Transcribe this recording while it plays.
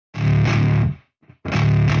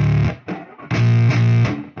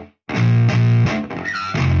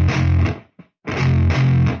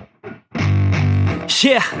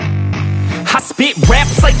Yeah, I spit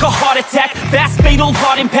raps like a heart attack, fast fatal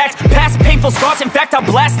heart impact, past painful scars. In fact, I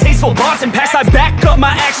blast tasteful bars and packs. I back up my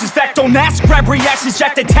actions, fact, don't ask, grab reactions,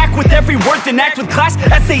 jacked, attack with every word, then act with class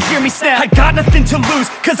as they hear me snap. I got nothing to lose,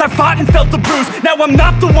 cause I fought and felt the bruise. Now I'm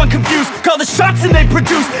not the one confused, call the shots and they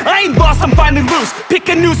produce. I ain't lost, I'm finally loose, pick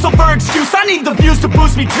a new silver excuse. I need the views to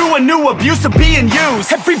boost me to a new abuse of being used.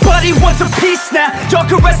 Everybody wants a piece now, y'all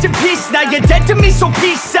can rest in peace now. You're dead to me, so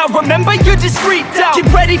peace out, remember you're discreet out. Get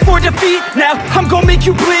ready for defeat now, I'm gon' make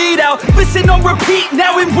you bleed out. Listen on repeat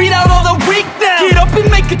now and weed out all the weak now. Get up and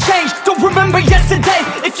make a change, don't remember yesterday.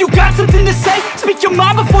 If you got something to say, speak your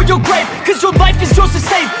mind before your grave, cause your life is yours to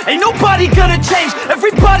save. Ain't nobody gonna change,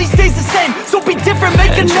 everybody stays the same. So be different,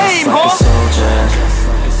 make a name, huh? Soldier,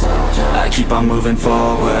 I keep on moving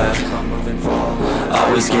forward,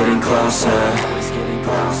 always getting closer.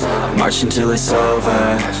 I march until it's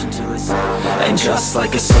over, and just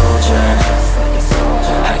like a soldier,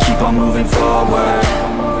 I keep on moving forward,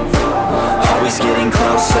 always getting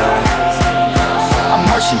closer. I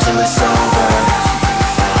march until it's over,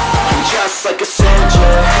 and just like a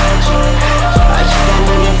soldier, I keep on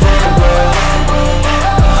moving forward,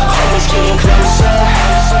 always getting closer.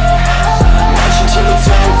 I march until it's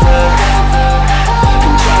over,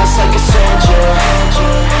 and just like a soldier,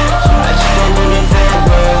 I keep on moving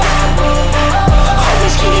forward,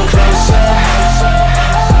 always getting closer.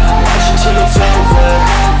 I march until it's over.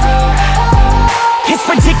 It's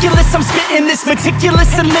ridiculous, I'm spitting this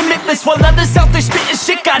meticulous and limitless, while others out there spitting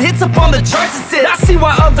shit got hits up on the charts and shit. I see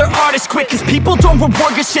why other artists quit, cause people don't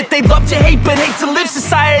reward good shit. They love to hate but hate to live.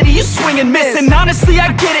 Society, you swing and miss, and honestly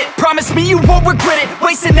I get it. Promise me you won't regret it,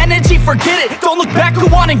 wasting energy, forget it. Don't look back, go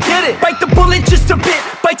on and get it. Bite the bullet just a bit,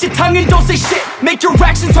 bite your tongue and don't say shit. Make your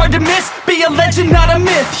actions hard to miss, be a legend not a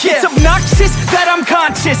myth. Yeah. It's obnoxious that I'm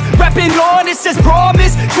conscious, rapping honest as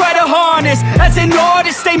promise. Try to harness, as an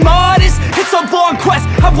artist stay modest. It's a long quest,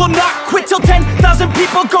 I will not quit till 10,000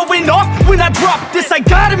 people going off when I drop this. I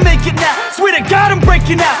gotta make it now, swear to God I'm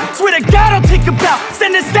breaking out. Swear to God I'll take a bow,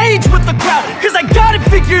 stand the stage with the crowd, cause I got it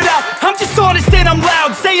figured out. I'm just honest and I'm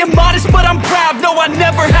loud, saying modest but I'm proud. No, I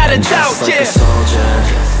never had a doubt, just like a soldier,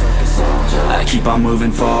 I keep on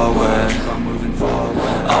moving forward,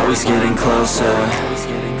 always getting closer.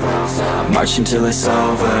 I march until it's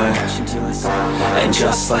over, and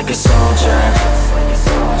just like a soldier,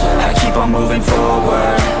 I keep on moving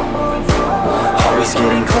forward, always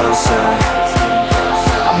getting closer.